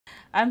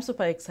I'm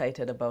super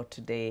excited about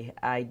today.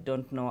 I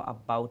don't know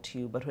about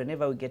you, but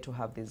whenever we get to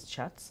have these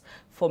chats,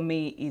 for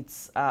me,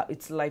 it's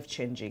life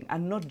changing,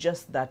 and not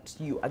just that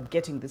you are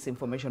getting this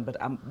information, but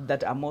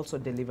that I'm also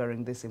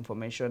delivering this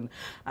information.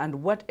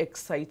 And what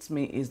excites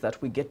me is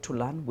that we get to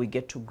learn, we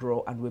get to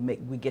grow, and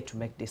we get to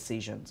make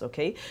decisions.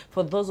 Okay,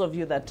 for those of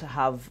you that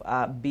have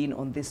been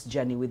on this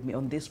journey with me,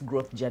 on this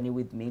growth journey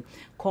with me,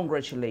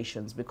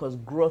 congratulations, because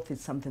growth is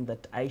something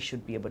that I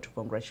should be able to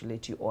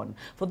congratulate you on.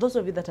 For those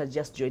of you that are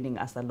just joining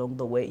us along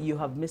the way, you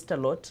have missed a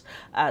lot,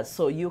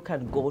 so you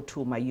can go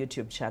to my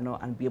YouTube channel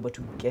and be able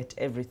to get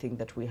everything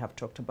that we have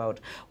talked about.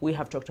 We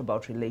have talked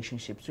about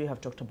relationships, we have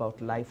talked about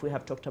life, we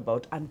have talked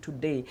about, and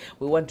today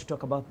we want to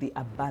talk about the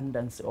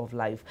abundance of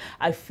life.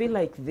 I feel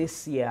like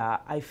this year,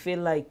 I feel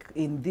like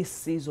in this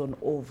season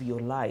of your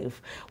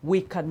life, we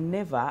can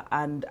never,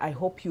 and I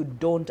hope you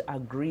don't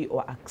agree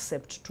or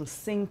accept, to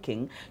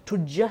sinking, to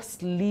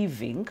just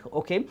living,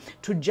 okay,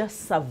 to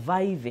just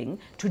surviving,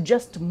 to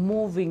just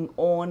moving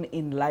on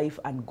in life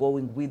and going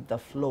with the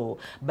flow,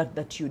 but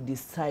that you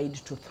decide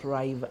to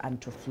thrive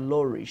and to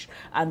flourish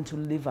and to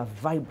live a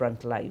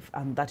vibrant life.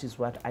 And that is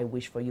what I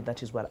wish for you.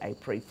 That is what I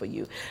pray for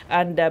you.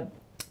 And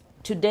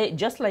today,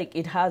 just like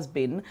it has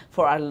been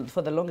for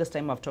the longest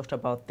time, I've talked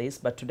about this,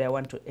 but today I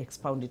want to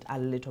expound it a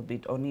little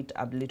bit on it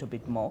a little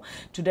bit more.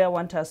 Today I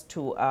want us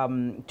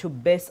to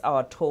base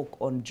our talk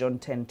on John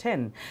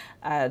 10:10,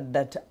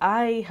 that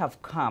I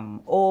have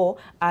come, or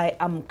I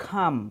am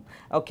come.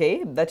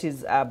 Okay, that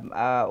is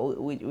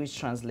which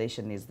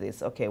translation is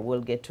this? Okay,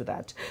 we'll get to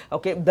that.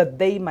 Okay, that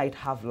they might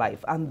have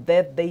life, and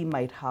that they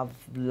might have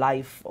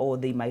life, or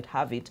they might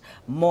have it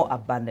more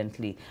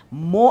abundantly.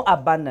 More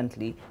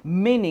abundantly,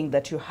 meaning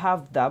that you have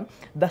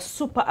the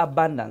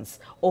superabundance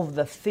of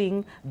the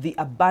thing. The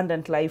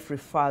abundant life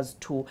refers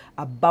to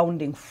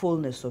abounding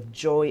fullness of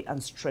joy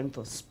and strength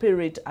of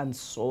spirit and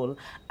soul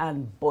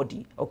and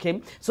body.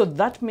 Okay, so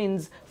that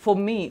means for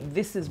me,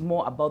 this is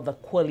more about the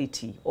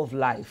quality of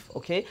life.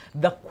 Okay,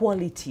 the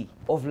quality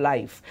of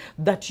life,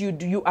 that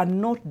you are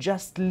not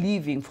just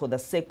living for the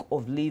sake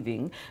of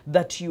living,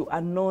 that you are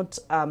not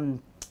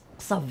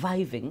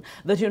surviving,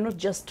 that you're not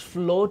just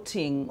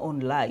floating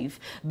on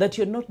life, that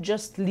you're not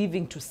just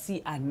living to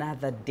see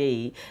another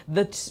day,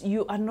 that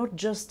you are not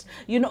just,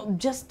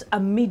 just a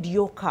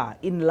mediocre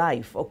in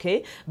life,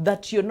 okay?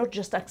 That you're not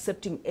just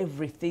accepting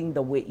everything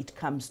the way it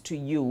comes to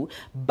you,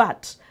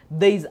 but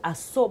there is a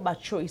sober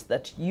choice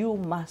that you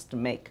must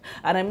make.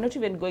 And I'm not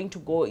even going to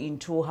go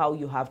into how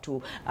you have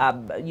to,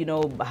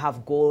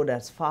 have God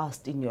as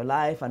first in your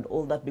life and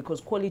all that,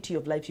 because quality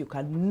of life, you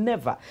can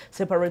never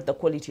separate the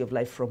quality of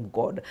life from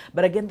God.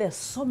 But again, there's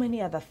so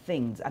many other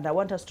things, and I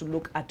want us to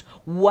look at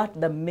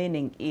what the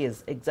meaning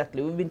is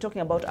exactly. We've been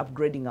talking about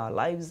upgrading our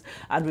lives,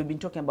 and we've been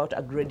talking about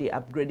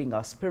upgrading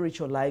our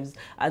spiritual lives,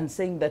 and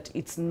saying that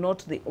it's not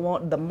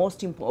the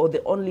most important or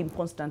the only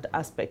important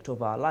aspect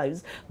of our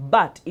lives,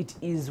 but it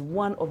is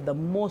one of the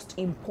most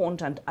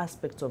important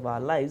aspects of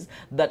our lives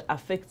that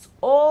affects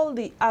all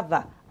the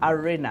other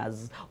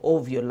arenas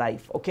of your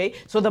life. Okay,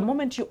 so the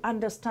moment you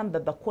understand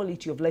that the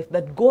quality of life,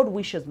 that God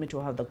wishes me to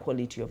have the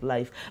quality of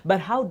life, but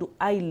how do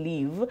I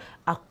live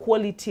a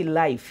quality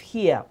life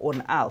here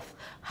on earth?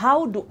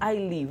 How do I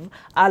live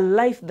a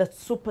life that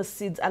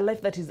supersedes, a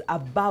life that is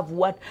above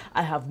what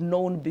I have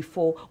known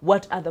before,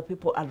 what other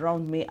people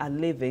around me are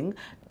living,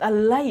 a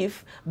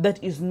life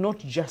that is not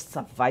just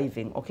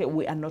surviving? Okay,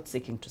 we are not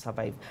seeking to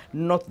survive,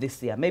 not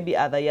this year. Maybe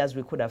other years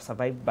we could have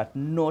survived, but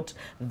not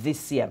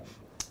this year.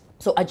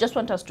 So I just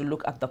want us to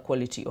look at the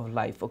quality of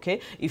life, okay?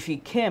 If he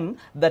came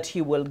that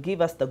he will give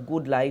us the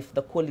good life,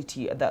 the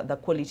quality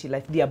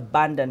life, the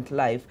abundant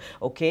life,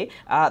 okay?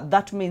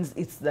 That means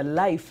it's the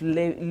life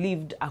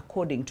lived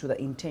according to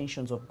the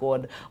intentions of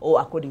God,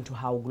 or according to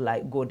how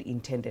God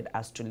intended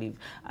us to live.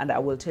 And I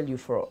will tell you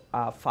for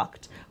a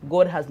fact,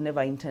 God has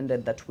never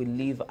intended that we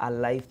live a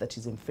life that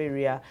is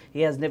inferior. He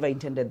has never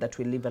intended that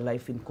we live a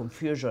life in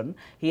confusion.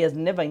 He has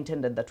never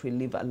intended that we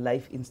live a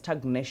life in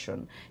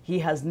stagnation. He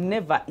has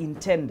never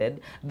intended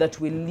that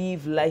we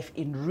live life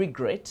in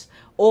regret,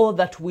 or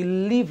that we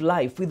live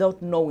life without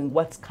knowing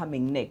what's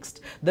coming next,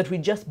 that we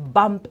just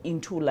bump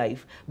into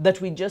life, that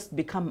we just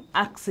become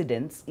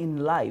accidents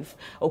in life,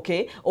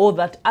 okay, or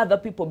that other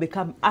people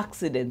become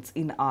accidents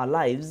in our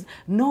lives.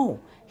 No,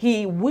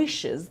 he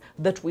wishes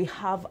that we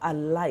have a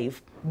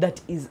life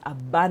that is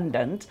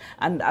abundant.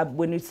 And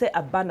when you say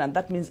abundant,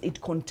 that means it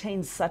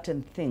contains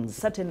certain things,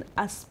 certain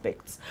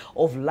aspects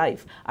of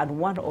life. And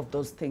one of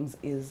those things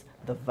is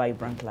the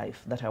vibrant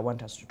life that I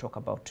want us to talk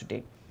about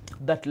today.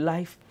 That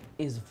life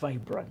is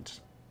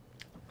vibrant.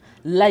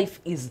 Life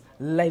is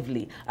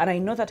lively. And I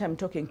know that I'm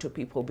talking to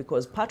people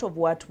because part of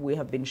what we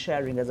have been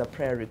sharing as a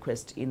prayer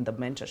request in the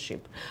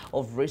mentorship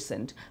of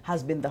recent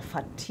has been the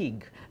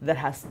fatigue that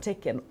has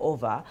taken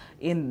over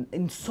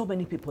in so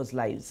many people's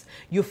lives.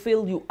 You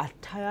feel you are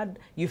tired,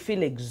 you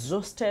feel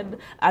exhausted,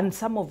 and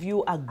some of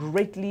you are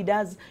great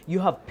leaders. You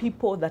have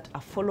people that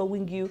are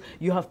following you.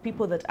 You have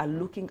people that are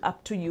looking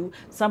up to you.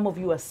 Some of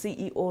you are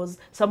CEOs.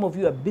 Some of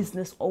you are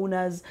business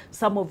owners.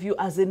 Some of you,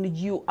 as in,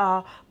 you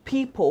are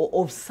people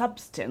of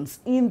substance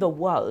in the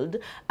world,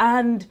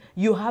 and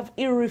you have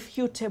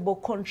irrefutable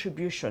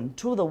contribution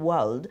to the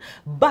world,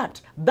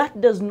 but that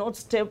does not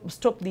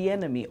stop the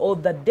enemy or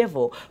the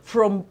devil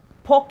from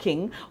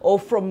poking or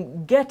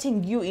from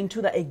getting you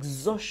into the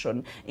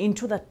exhaustion,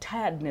 into the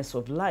tiredness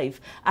of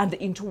life, and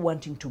into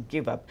wanting to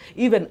give up,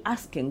 even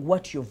asking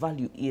what your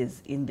value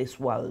is in this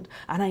world.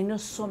 And I know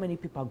so many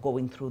people are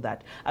going through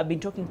that. I've been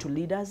talking to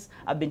leaders,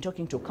 I've been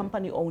talking to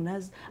company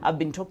owners, I've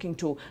been talking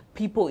to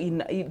people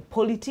in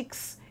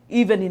politics,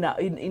 even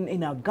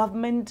in our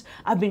government.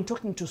 I've been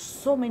talking to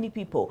so many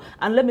people.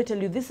 And let me tell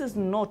you, this is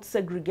not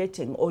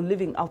segregating or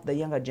leaving out the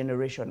younger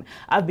generation.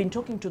 I've been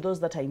talking to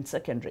those that are in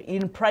secondary,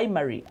 in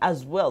primary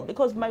as well,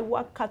 because my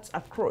work cuts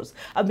across.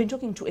 I've been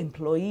talking to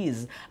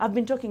employees. I've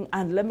been talking,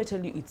 and let me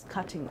tell you, it's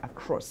cutting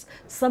across.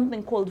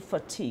 Something called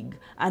fatigue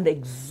and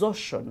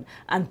exhaustion,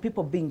 and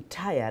people being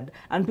tired,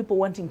 and people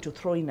wanting to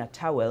throw in a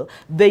towel.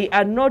 They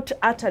are not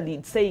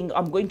utterly saying,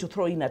 I'm going to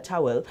throw in a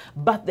towel,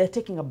 but they're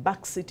taking a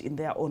back seat in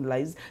their own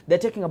lives. They're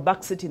taking a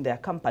backseat in their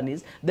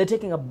companies, they're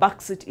taking a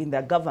backseat in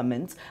their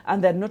governments,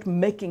 and they're not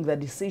making the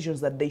decisions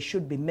that they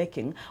should be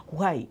making.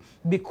 Why?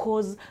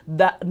 Because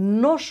the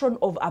notion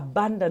of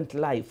abundant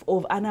life,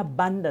 of an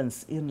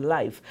abundance in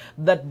life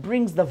that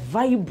brings the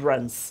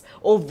vibrance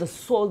of the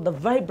soul, the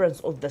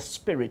vibrance of the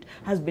spirit,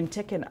 has been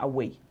taken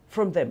away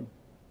from them.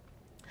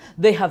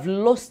 They have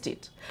lost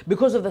it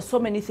because of the so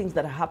many things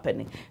that are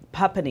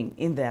happening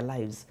in their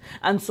lives.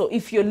 And so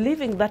if you're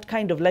living that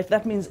kind of life,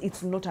 that means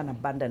it's not an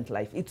abundant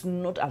life. It's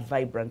not a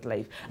vibrant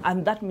life.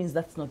 And that means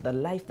that's not the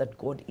life that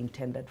God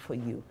intended for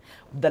you.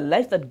 The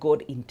life that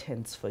God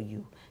intends for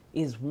you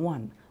is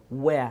one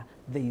where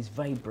there is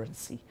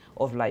vibrancy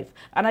of life.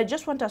 And I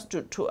just want us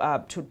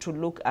to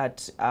look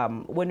at,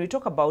 when we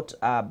talk about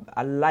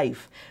a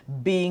life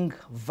being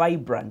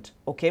vibrant,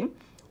 okay?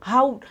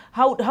 How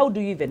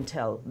do you even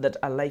tell that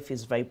a life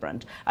is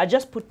vibrant? I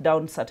just put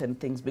down certain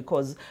things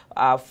because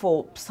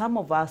for some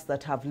of us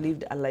that have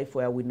lived a life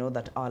where we know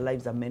that our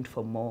lives are meant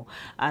for more,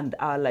 and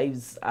our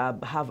lives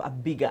have a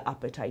bigger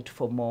appetite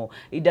for more,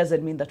 it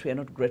doesn't mean that we are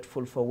not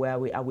grateful for where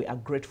we are. We are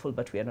grateful,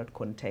 but we are not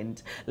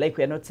content. Like,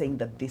 we are not saying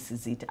that this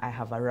is it, I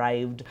have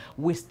arrived.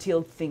 We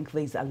still think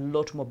there's a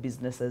lot more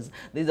businesses,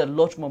 there's a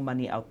lot more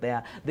money out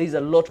there, there's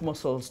a lot more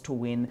souls to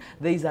win,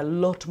 there's a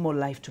lot more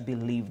life to be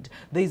lived,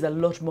 there's a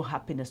lot more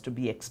happiness to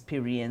be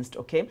experienced,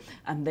 okay?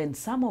 And then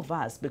some of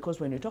us, because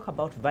when you talk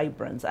about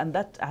vibrance, and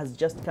that has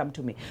just come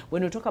to me,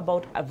 when you talk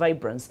about a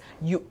vibrance,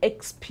 you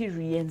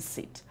experience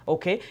it,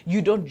 okay?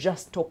 You don't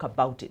just talk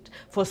about it.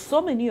 For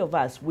so many of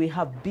us, we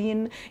have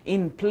been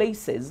in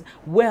places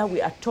where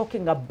we are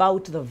talking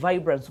about the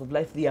vibrance of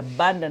life, the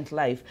abundant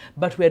life,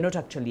 but we are not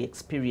actually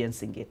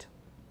experiencing it.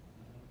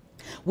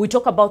 We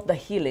talk about the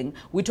healing,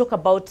 we talk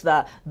about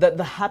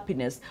the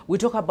happiness, we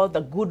talk about the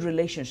good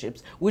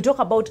relationships, we talk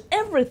about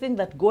everything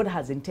that God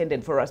has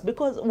intended for us,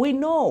 because we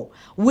know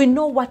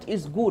what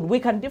is good. We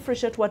can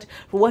differentiate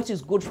what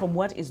is good from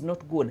what is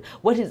not good,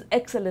 what is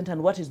excellent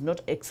and what is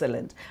not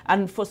excellent.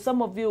 And for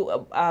some of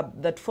you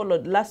that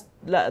followed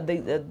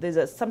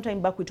there's some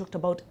time back, we talked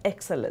about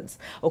excellence,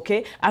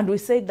 okay? And we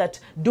said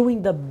that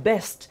doing the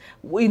best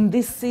in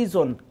this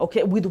season,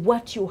 okay, with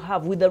what you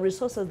have, with the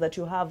resources that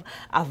you have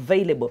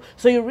available.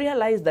 So you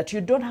realize that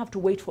you don't have to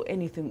wait for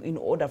anything in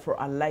order for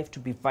a life to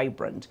be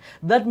vibrant.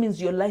 That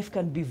means your life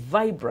can be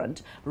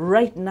vibrant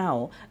right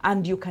now,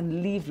 and you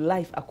can live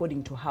life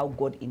according to how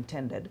God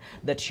intended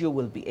that you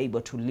will be able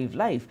to live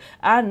life.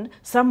 And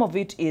some of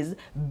it is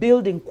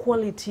building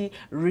quality,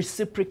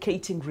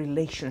 reciprocating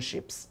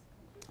relationships.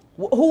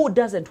 Who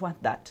doesn't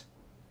want that?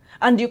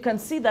 And you can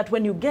see that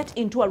when you get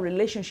into a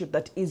relationship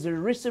that is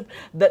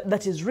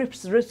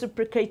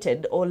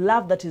reciprocated, or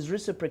love that is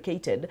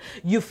reciprocated,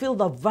 you feel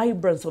the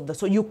vibrance of the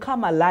soul. You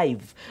come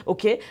alive,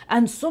 okay?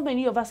 And so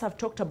many of us have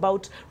talked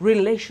about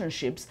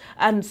relationships,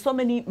 and so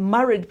many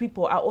married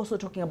people are also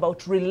talking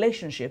about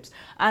relationships.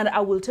 And I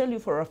will tell you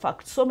for a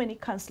fact, so many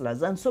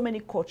counselors and so many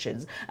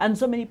coaches and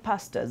so many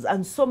pastors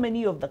and so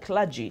many of the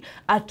clergy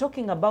are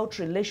talking about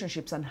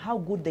relationships and how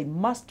good they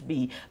must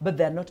be, but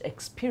they're not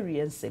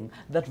experiencing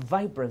that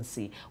vibrancy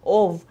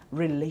of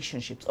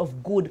relationships,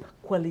 of good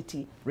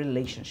quality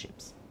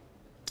relationships.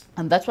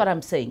 And that's what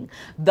I'm saying,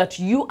 that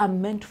you are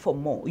meant for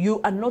more. You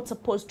are not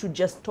supposed to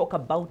just talk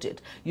about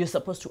it. You're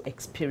supposed to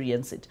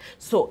experience it.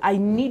 So I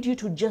need you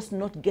to just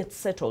not get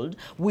settled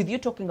with you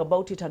talking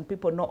about it and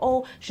people know,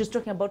 oh, she's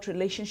talking about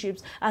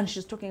relationships and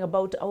she's talking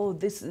about, oh,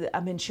 this, I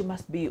mean, she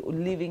must be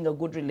living a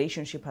good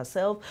relationship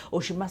herself,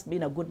 or she must be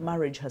in a good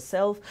marriage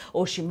herself,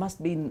 or she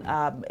must be in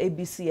A,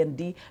 B, C, and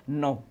D.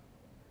 No.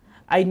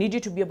 I need you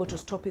to be able to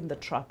stop in the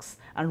tracks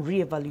and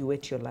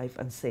reevaluate your life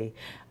and say,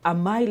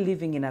 am I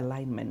living in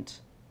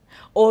alignment?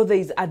 Or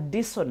there's a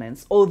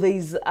dissonance, or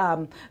there's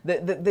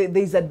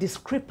a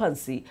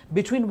discrepancy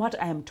between what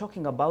I am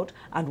talking about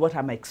and what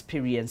I'm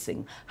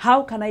experiencing.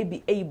 How can I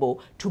be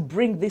able to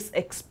bring this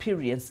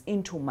experience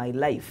into my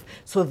life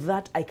so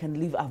that I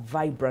can live a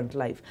vibrant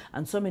life?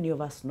 And so many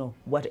of us know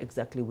what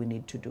exactly we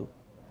need to do.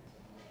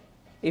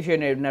 If you're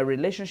in a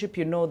relationship,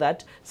 you know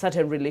that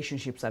certain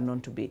relationships are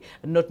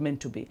not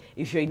meant to be.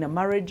 If you're in a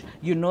marriage,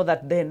 you know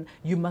that then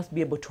you must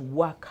be able to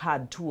work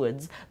hard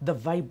towards the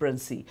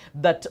vibrancy,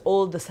 that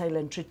all the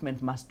silent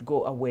treatment must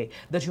go away,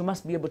 that you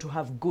must be able to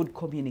have good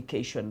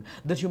communication,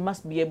 that you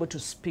must be able to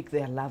speak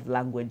their love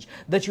language,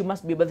 that you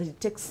must be able, that it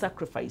takes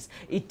sacrifice,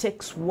 it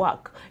takes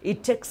work,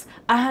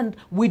 and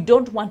we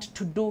don't want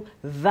to do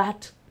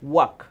that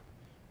work.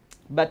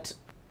 But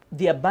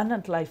the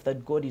abundant life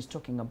that God is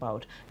talking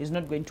about is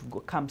not going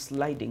to come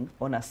sliding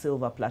on a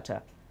silver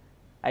platter.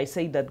 I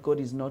say that God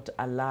is not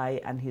a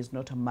lie, and he's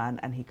not a man,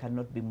 and he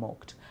cannot be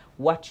mocked.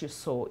 What you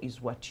sow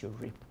is what you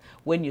reap.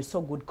 When you sow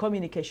good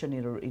communication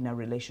in a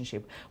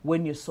relationship,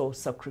 when you sow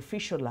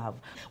sacrificial love,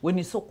 when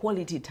you sow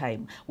quality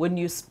time, when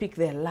you speak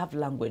their love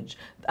language,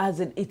 as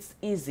in it's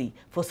easy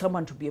for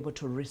someone to be able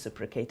to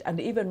reciprocate.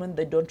 And even when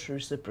they don't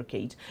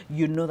reciprocate,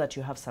 you know that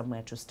you have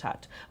somewhere to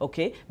start,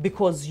 okay?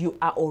 Because you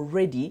are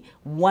already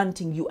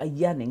wanting, you are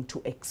yearning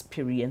to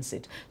experience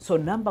it. So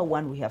number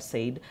one, we have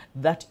said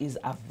that is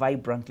a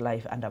vibrant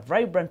life, and a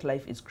vibrant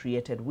life is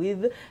created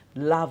with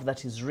love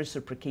that is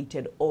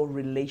reciprocated, or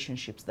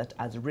relationships that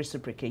are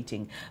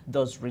reciprocating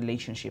those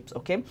relationships,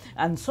 okay?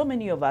 And so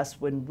many of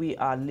us, when we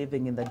are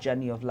living in the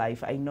journey of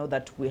life, I know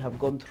that we have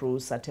gone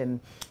through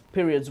certain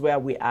periods where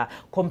we are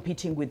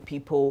competing with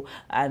people,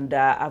 and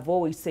I've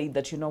always said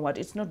that, you know what,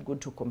 it's not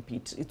good to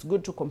compete. It's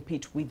good to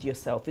compete with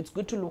yourself. It's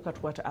good to look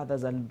at what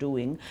others are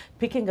doing,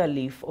 picking a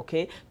leaf,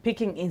 okay,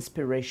 picking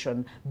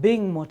inspiration,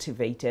 being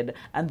motivated,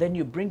 and then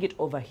you bring it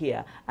over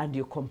here and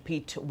you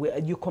compete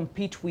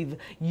with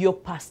your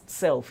past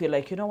self. You're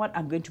like, you know what,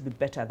 I'm going to be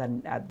better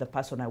than the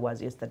person I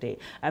was yesterday.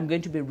 I'm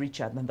going to be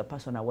richer than the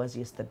person I was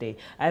yesterday.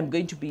 I'm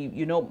going to be,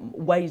 you know,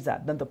 wiser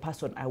than the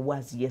person I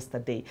was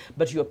yesterday.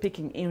 But you're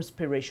picking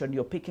inspiration,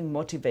 you're picking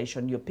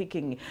motivation, you're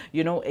picking,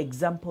 you know,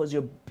 examples,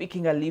 you're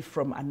picking a leaf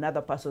from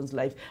another person's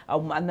life,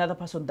 another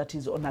person that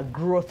is on a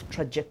growth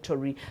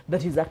trajectory,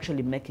 that is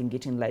actually making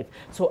it in life.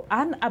 So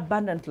an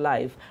abundant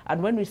life,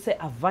 and when we say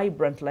a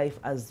vibrant life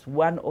as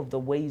one of the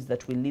ways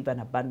that we live an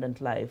abundant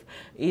life,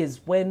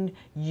 is when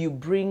you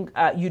bring,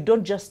 you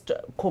don't just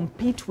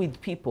compete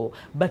with people,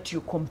 but you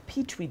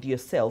compete with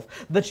yourself,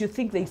 that you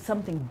think there's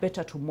something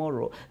better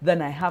tomorrow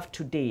than I have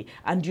today,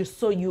 and you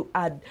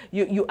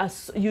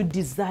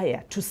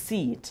desire to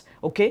see it,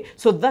 okay?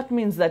 So that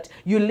means that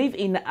you live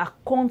in a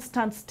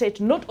constant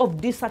state, not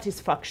of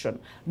dissatisfaction,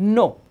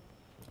 no,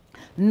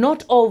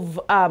 not of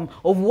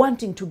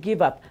wanting to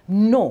give up,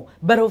 no,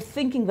 but of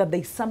thinking that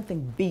there's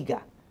something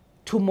bigger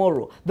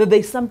tomorrow, that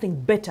there's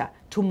something better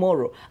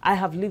tomorrow. I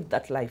have lived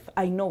that life,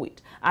 I know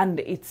it,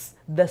 and it's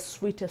the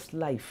sweetest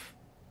life,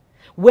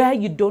 where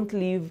you don't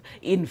live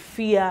in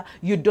fear,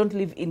 you don't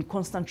live in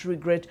constant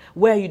regret,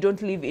 where you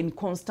don't live in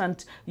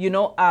constant, you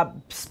know,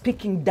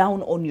 speaking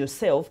down on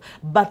yourself,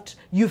 but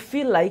you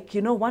feel like,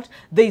 you know what,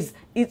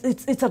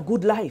 it's a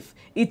good life,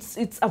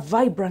 it's a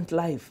vibrant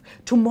life.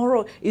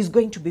 Tomorrow is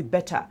going to be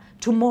better.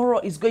 Tomorrow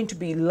is going to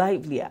be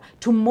livelier.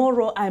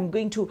 Tomorrow I'm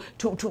going to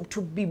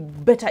be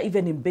better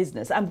even in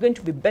business. I'm going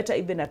to be better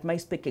even at my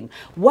speaking.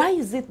 Why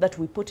is it that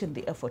we put in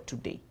the effort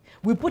today?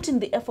 We put in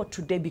the effort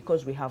today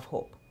because we have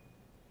hope.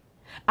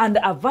 And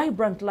a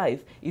vibrant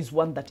life is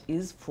one that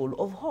is full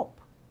of hope.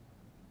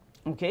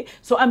 Okay,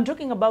 so I'm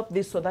talking about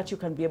this so that you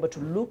can be able to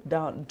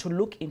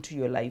look into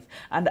your life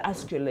and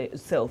ask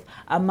yourself,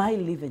 am I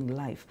living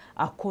life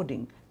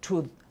according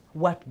to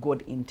what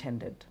God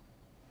intended?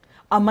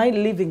 Am I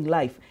living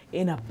life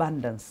in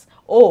abundance?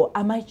 Or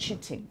am I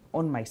cheating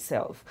on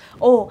myself?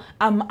 Or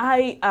am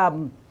I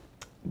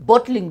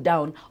bottling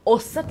down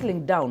or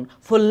settling down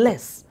for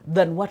less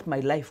than what my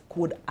life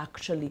could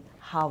actually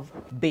have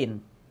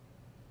been?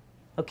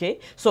 Okay,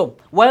 so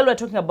while we're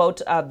talking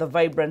about the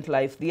vibrant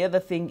life, the other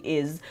thing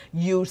is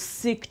you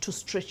seek to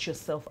stretch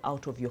yourself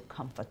out of your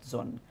comfort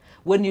zone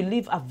when you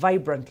live a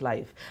vibrant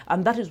life.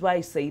 And that is why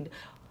I said,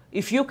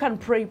 if you can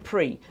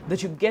pray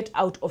that you get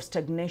out of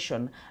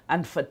stagnation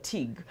and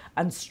fatigue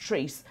and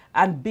stress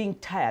and being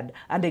tired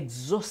and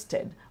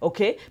exhausted,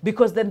 okay?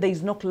 Because then there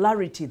is no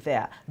clarity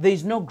there. There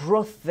is no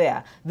growth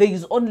there. There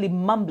is only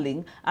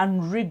mumbling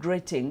and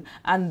regretting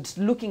and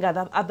looking at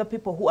other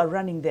people who are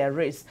running their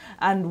race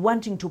and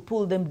wanting to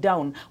pull them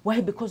down.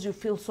 Why? Because you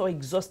feel so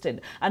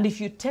exhausted. And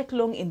if you take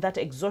long in that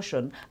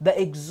exhaustion,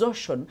 the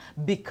exhaustion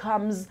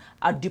becomes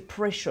a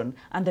depression,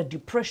 and a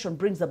depression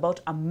brings about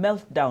a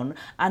meltdown,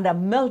 and a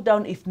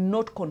meltdown, if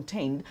not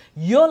contained,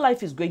 your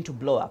life is going to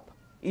blow up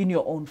in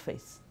your own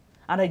face.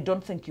 And I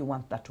don't think you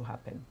want that to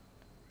happen.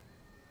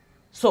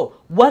 So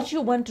what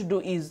you want to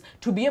do is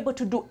to be able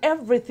to do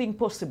everything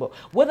possible,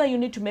 whether you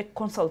need to make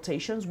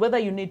consultations, whether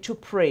you need to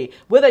pray,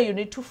 whether you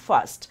need to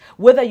fast,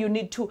 whether you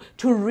need to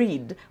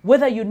read,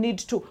 whether you need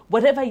to,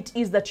 whatever it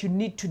is that you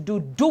need to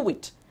do, do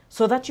it,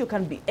 so that you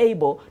can be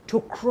able to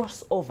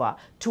cross over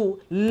to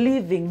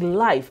living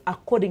life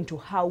according to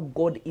how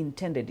God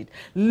intended it,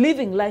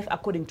 living life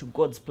according to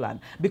God's plan.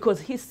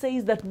 Because he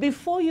says that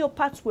before your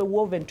parts were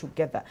woven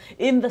together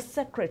in the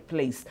sacred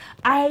place,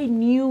 I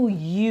knew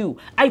you.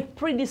 I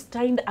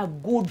predestined a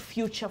good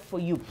future for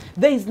you.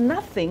 There is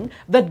nothing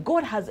that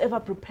God has ever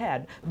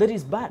prepared that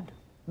is bad.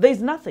 There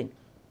is nothing.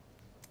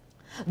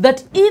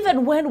 That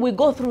even when we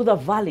go through the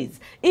valleys,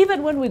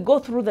 even when we go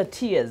through the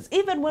tears,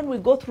 even when we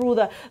go through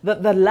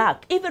the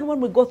lack, even when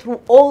we go through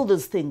all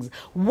those things,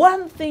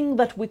 one thing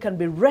that we can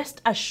be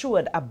rest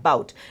assured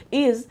about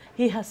is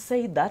he has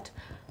said that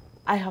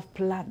I have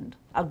planned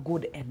a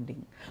good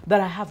ending,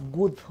 that I have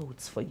good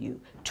thoughts for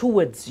you,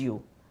 towards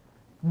you.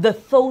 The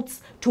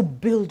thoughts to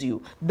build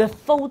you, the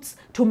thoughts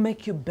to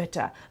make you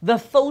better, the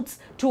thoughts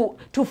to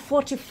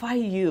fortify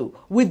you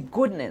with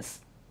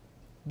goodness,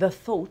 the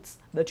thoughts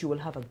that you will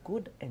have a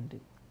good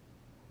ending.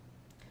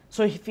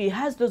 So if he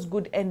has those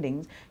good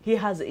endings, he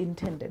has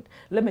intended.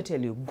 Let me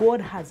tell you,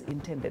 God has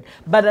intended.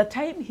 By the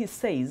time he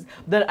says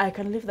that I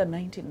can leave the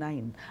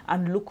 99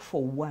 and look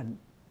for one,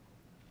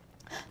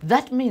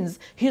 that means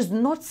he's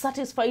not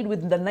satisfied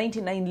with the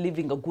 99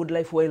 living a good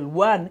life while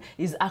one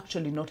is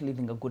actually not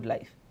living a good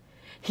life.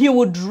 He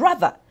would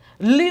rather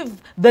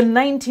leave the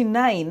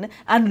 99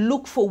 and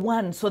look for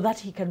one so that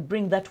he can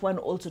bring that one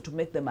also to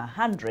make them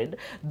 100,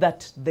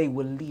 that they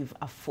will live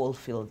a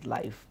fulfilled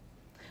life.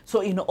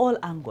 So in all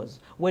angles,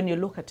 when you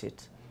look at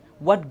it,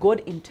 what God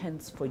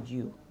intends for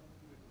you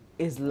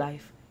is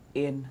life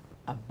in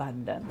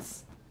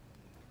abundance.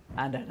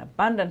 And an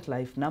abundant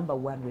life, number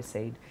one, we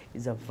said,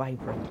 is a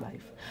vibrant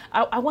life.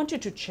 I want you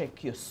to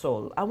check your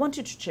soul. I want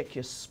you to check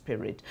your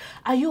spirit.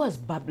 Are you as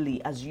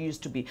bubbly as you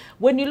used to be?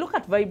 When you look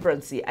at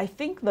vibrancy, I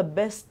think the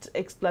best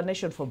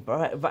explanation for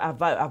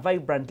a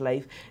vibrant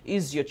life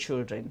is your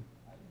children.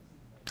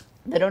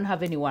 They don't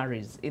have any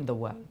worries in the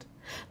world.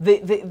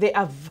 The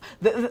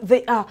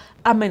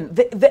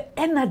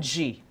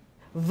energy.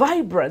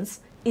 Vibrance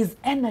is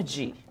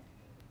energy.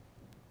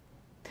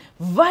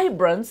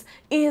 Vibrance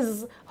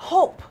is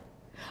hope.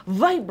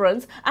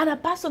 Vibrance, and a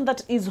person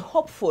that is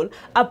hopeful,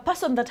 a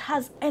person that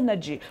has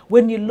energy,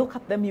 when you look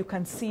at them, you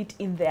can see it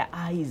in their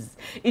eyes.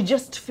 It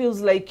just feels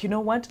like, you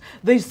know what,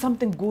 there is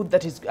something good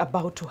that is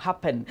about to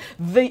happen.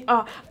 They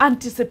are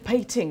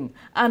anticipating,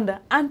 and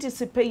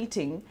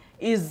anticipating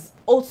is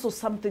also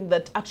something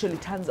that actually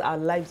turns our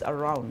lives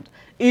around.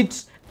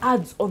 It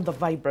adds on the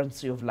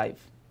vibrancy of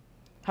life.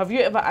 Have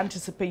you ever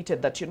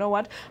anticipated that, you know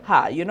what,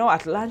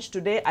 at lunch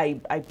today, I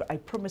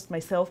promised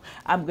myself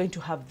I'm going to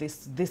have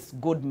this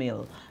good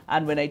meal.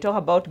 And when I talk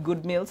about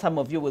good meal, some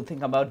of you will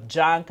think about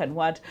junk and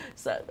what.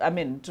 So, I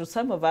mean, to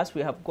some of us,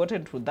 we have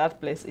gotten to that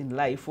place in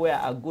life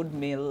where a good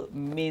meal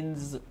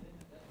means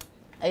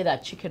either a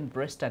chicken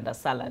breast and a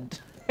salad.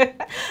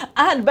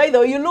 And by the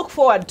way, you look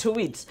forward to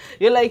it.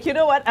 You're like, you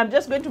know what, I'm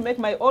just going to make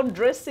my own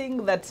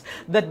dressing that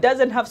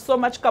doesn't have so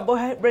much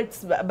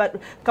carbohydrates, but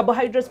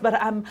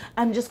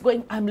I'm just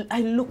going,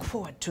 I look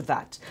forward to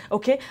that.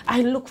 Okay,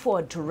 I look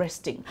forward to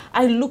resting.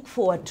 I look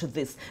forward to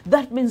this.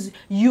 That means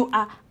you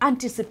are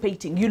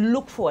anticipating. You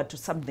look forward to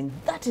something.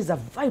 That is a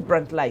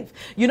vibrant life.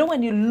 You know,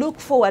 when you look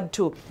forward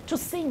to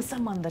seeing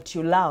someone that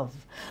you love,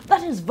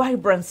 that is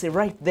vibrancy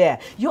right there.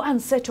 You're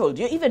unsettled.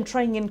 You're even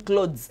trying in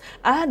clothes.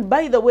 And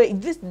by the way,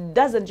 this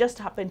doesn't just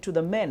happen to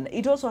the men.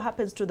 It also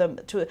happens to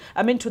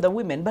the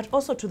women, but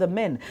also to the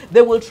men.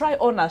 They will try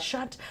on a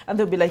shirt and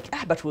they'll be like,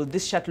 but will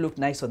this shirt look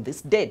nice on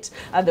this date?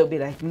 And they'll be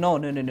like, no,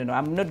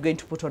 I'm not going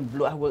to put on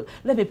blue.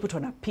 Let me put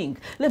on a pink.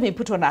 Let me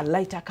put on a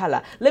lighter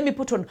color. Let me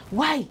put on,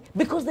 why?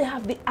 Because they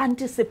have the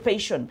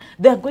anticipation.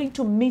 They're going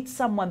to meet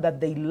someone that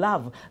they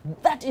love.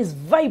 That is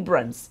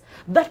vibrance.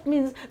 That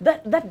means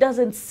that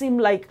doesn't seem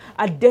like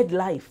a dead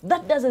life.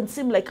 That doesn't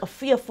seem like a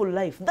fearful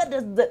life.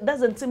 That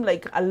doesn't seem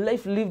like a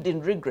life lived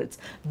in regrets.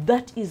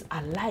 That is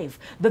a life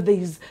that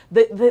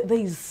there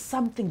is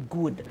something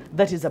good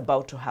that is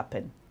about to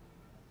happen.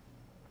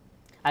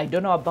 I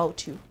don't know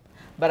about you,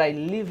 but I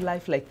live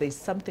life like there's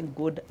something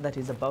good that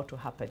is about to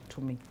happen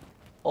to me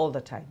all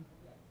the time.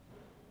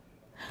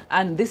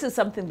 And this is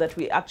something that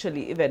we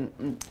actually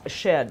even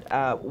shared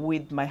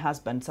with my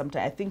husband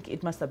sometime. I think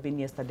it must have been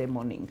yesterday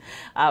morning.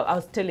 I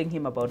was telling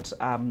him about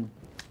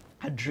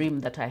a dream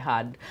that I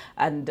had,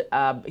 and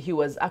he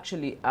was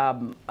actually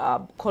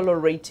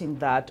colorating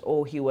that,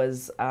 or he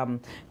was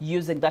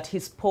using that. He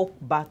spoke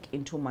back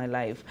into my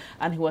life,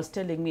 and he was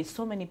telling me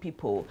so many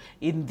people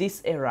in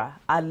this era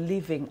are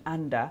living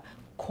under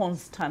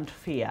constant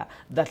fear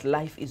that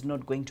life is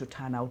not going to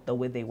turn out the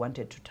way they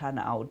wanted to turn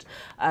out,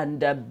 and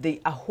they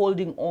are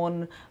holding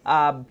on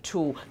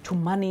to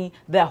money.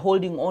 They're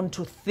holding on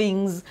to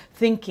things,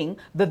 thinking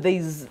that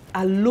there's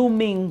a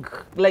looming,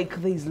 like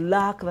there's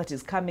lack that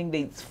is coming,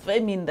 there's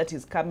famine that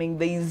is coming,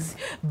 there's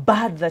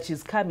bad that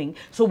is coming.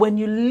 So when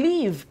you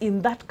live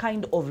in that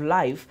kind of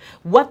life,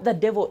 what the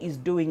devil is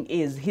doing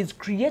is he's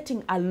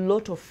creating a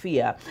lot of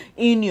fear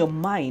in your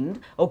mind,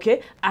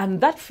 okay? And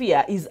that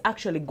fear is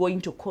actually going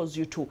to cause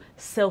you to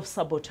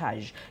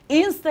self-sabotage.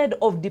 Instead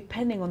of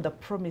depending on the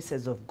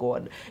promises of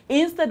God,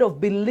 instead of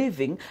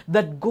believing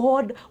that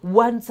God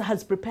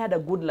has prepared a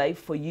good life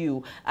for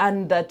you,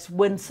 and that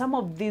when some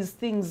of these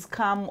things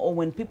come, or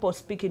when people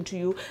speak into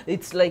you,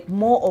 it's like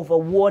more of a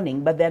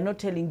warning, but they're not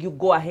telling you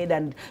go ahead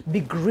and be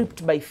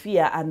gripped by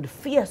fear, and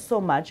fear so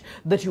much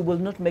that you will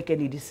not make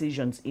any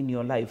decisions in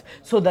your life.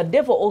 So the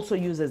devil also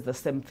uses the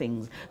same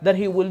things, that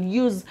he will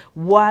use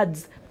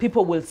words,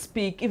 people will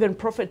speak, even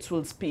prophets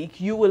will speak,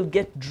 you will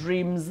get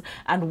dreams,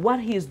 and what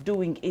he is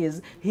doing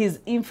is he's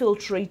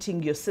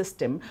infiltrating your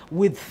system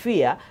with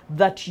fear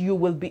that you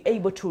will be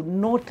able to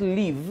not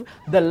live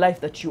the life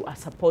that you are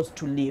supposed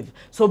to live.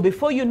 So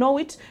before you know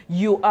it,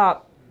 you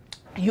are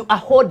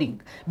hoarding.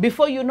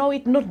 Before you know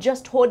it, not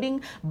just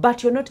hoarding,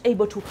 but you're not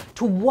able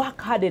to work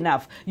hard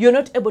enough. You're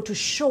not able to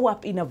show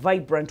up in a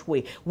vibrant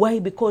way. Why?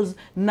 Because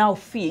now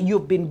fear,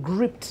 you've been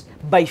gripped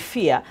by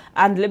fear.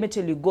 And let me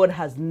tell you, God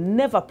has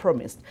never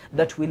promised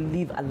that we'll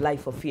live a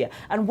life of fear.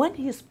 And when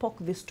he spoke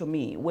this to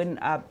me, when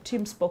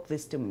Tim spoke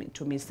this to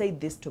me,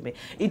 said this to me,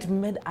 it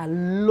made a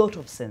lot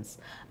of sense.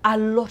 A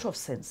lot of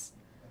sense.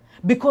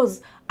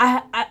 Because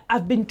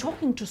I've been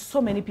talking to so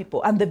many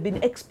people, and they've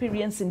been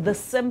experiencing the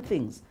same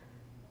things.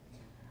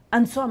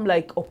 And so I'm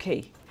like,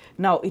 okay,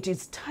 now it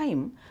is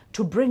time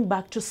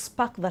to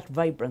spark that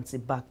vibrancy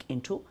back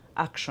into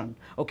action.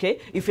 Okay,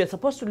 if you're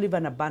supposed to live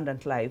an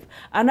abundant life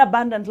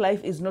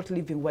is not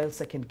living while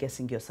second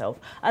guessing yourself.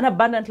 An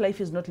abundant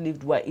life is not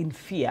lived while in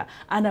fear.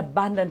 An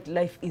abundant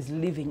life is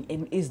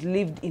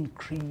lived in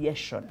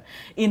creation,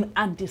 in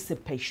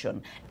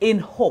anticipation, in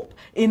hope,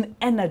 in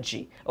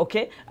energy.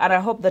 Okay, and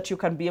I hope that you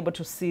can be able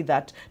to see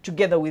that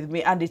together with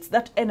me. And it's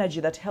that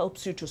energy that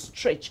helps you to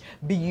stretch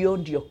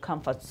beyond your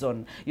comfort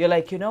zone. You're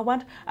like, you know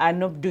what, I'm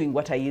not doing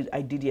what I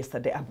did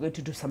yesterday, I'm going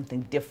to do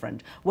something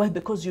different. Why?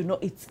 Because you know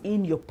it's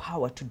in your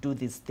power to do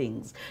these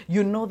things.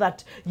 You know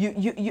that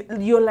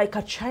you're like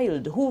a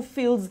child who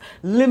feels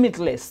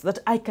limitless, that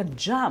I can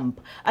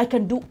jump, I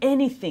can do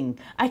anything,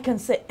 I can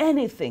say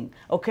anything.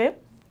 Okay,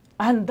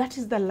 and that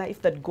is the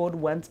life that God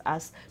wants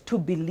us to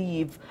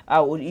believe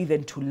or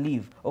even to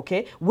live.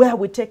 Okay, where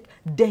we take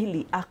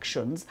daily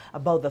actions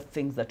about the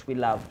things that we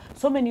love.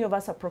 So many of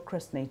us are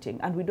procrastinating,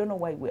 and we don't know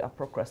why we are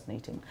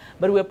procrastinating,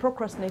 but we're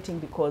procrastinating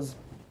because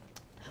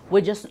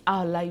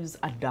our lives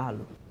are dull.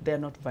 They're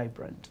not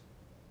vibrant.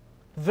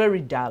 Very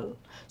dull.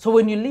 So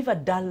when you live a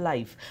dull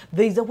life,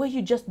 there is a way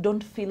you just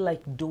don't feel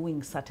like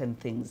doing certain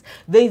things.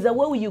 There is a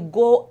way where you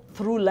go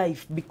through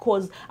life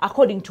because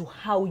according to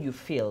how you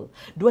feel.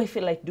 Do I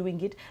feel like doing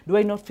it? Do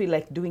I not feel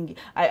like doing it?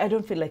 I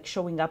don't feel like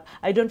showing up.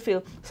 I don't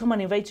feel, someone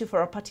invites you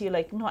for a party, you're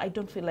like, no, I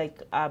don't feel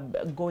like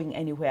going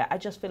anywhere. I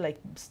just feel like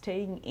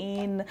staying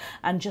in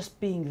and just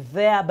being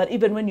there. But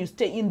even when you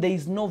stay in, there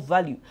is no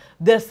value.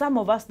 There's some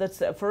of us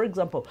that, for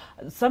example,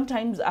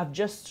 sometimes I've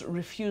just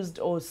refused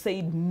or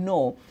said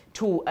no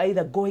to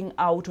either going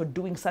out or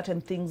doing certain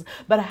things,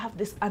 but I have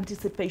this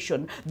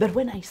anticipation that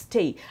when I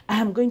stay, I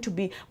am going to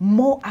be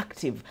more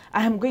active.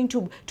 I am going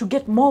to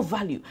get more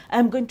value. I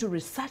am going to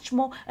research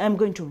more. I am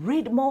going to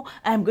read more.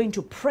 I am going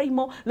to pray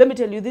more. Let me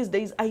tell you, these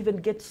days, I even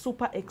get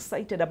super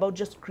excited about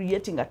just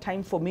creating a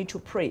time for me to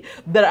pray,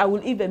 that I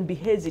will even be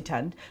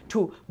hesitant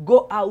to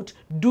go out,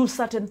 do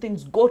certain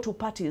things, go to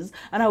parties,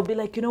 and I'll be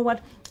like, you know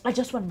what? I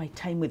just want my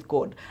time with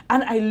God.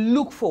 And I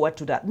look forward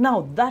to that.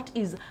 Now, that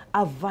is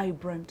a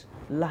vibrant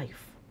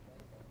life.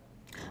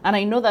 And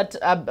I know that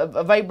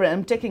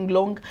I'm taking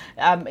long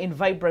in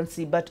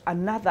vibrancy, but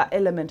another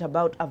element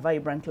about a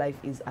vibrant life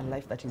is a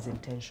life that is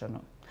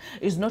intentional.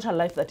 It's not a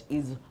life that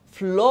is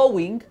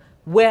flowing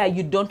where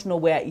you don't know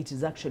where it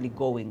is actually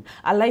going.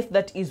 A life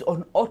that is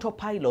on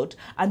autopilot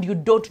and you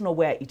don't know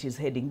where it is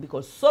heading,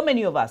 because so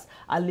many of us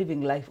are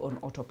living life on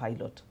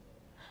autopilot.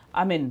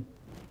 I mean,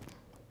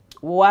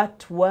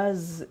 what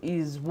was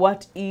is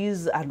what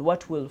is and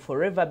what will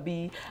forever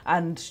be,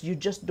 and you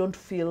just don't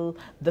feel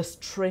the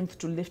strength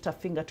to lift a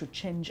finger to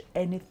change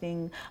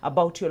anything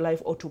about your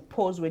life, or to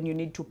pause when you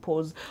need to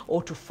pause,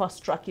 or to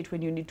fast track it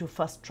when you need to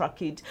fast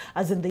track it,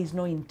 as in there is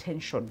no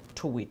intention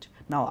to it.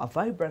 Now, a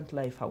vibrant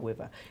life,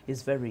 however,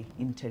 is very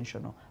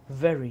intentional,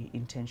 very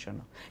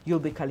intentional. You'll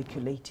be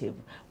calculative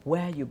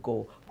where you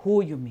go,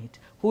 who you meet,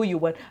 who you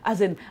want. As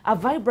in, a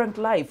vibrant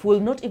life will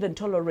not even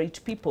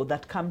tolerate people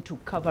that come to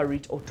cover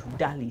it or to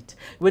dull it.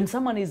 When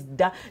someone is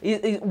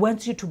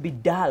wants you to be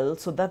dull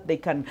so that they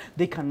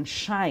can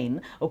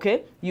shine,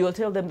 okay, you will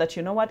tell them that,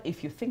 you know what,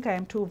 if you think I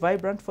am too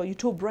vibrant for you,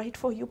 too bright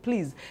for you,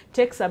 please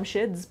take some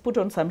shades, put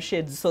on some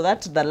shades so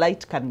that the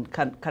light can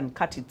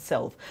cut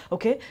itself,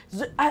 okay?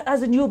 So,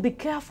 as in, you'll be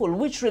careful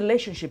which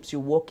relationships you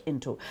walk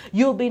into.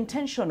 You'll be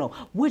intentional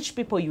which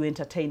people you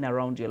entertain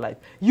around your life.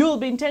 You'll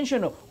be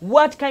intentional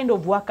what kind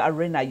of work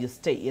arena you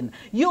stay in.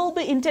 You'll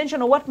be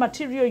intentional what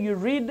material you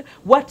read,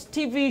 what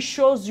TV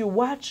shows you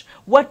watch,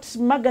 what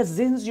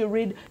magazines you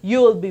read.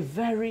 You'll be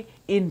very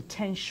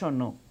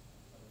intentional.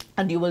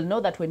 And you will know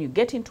that when you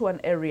get into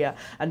an area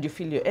and you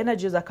feel your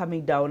energies are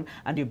coming down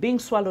and you're being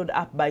swallowed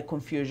up by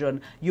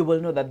confusion, you will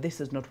know that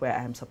this is not where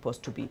I am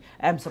supposed to be.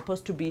 I am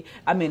supposed to be,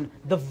 I mean,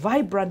 the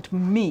vibrant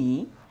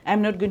me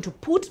I'm not going to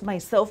put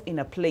myself in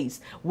a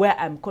place where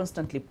I'm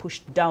constantly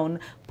pushed down,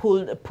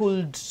 pulled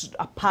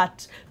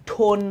apart,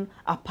 torn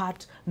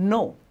apart.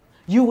 No.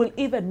 You will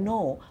even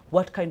know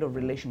what kind of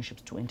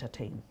relationships to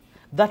entertain.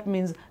 That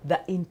means the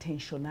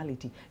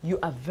intentionality. You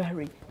are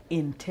very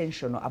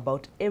intentional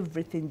about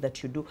everything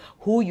that you do,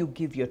 who you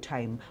give your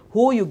time,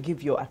 who you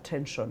give your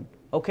attention,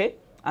 okay?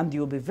 And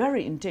you'll be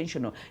very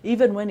intentional.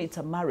 Even when it's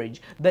a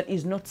marriage that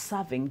is not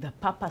serving the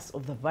purpose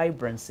of the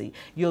vibrancy,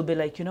 you'll be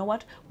like, you know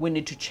what? We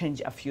need to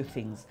change a few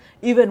things.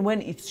 Even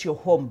when it's your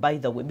home, by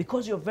the way,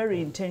 because you're very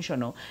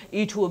intentional,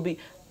 it will be,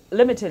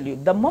 let me tell you,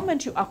 the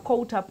moment you are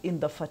caught up in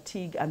the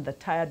fatigue and the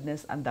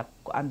tiredness and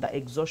the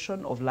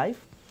exhaustion of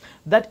life,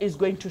 that is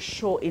going to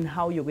show in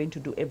how you're going to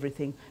do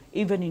everything,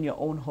 even in your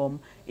own home,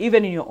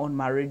 even in your own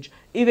marriage,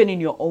 even in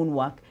your own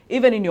work,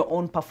 even in your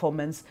own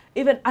performance,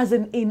 even as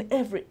in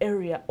every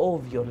area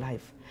of your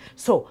life.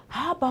 So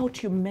how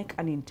about you make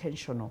an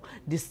intentional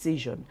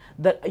decision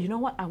that, you know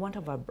what, I want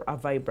a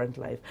vibrant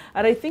life.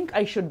 And I think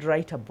I should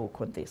write a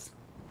book on this.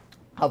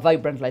 A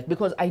vibrant life,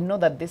 because I know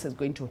that this is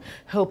going to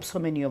help so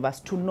many of us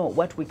to know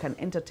what we can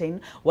entertain,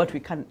 what we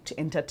can't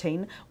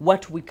entertain,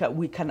 what we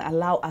can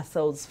allow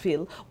ourselves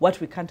feel, what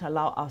we can't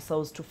allow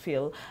ourselves to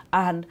feel,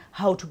 and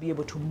how to be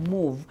able to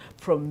move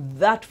from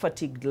that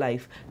fatigued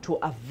life to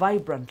a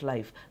vibrant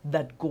life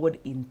that God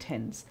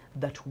intends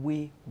that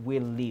we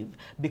will live.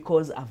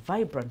 Because a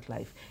vibrant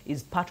life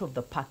is part of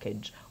the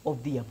package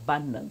of the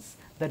abundance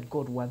that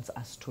God wants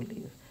us to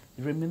live.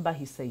 Remember,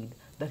 he said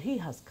that he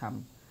has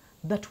come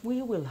that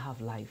we will have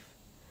life,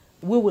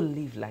 we will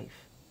live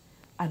life,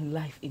 and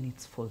life in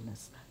its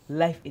fullness,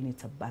 life in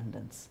its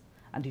abundance.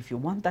 And if you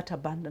want that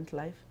abundant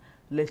life,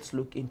 let's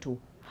look into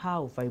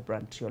how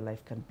vibrant your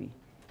life can be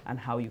and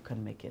how you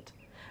can make it.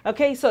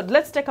 Okay, so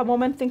let's take a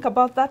moment, think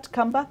about that,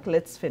 come back,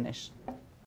 let's finish.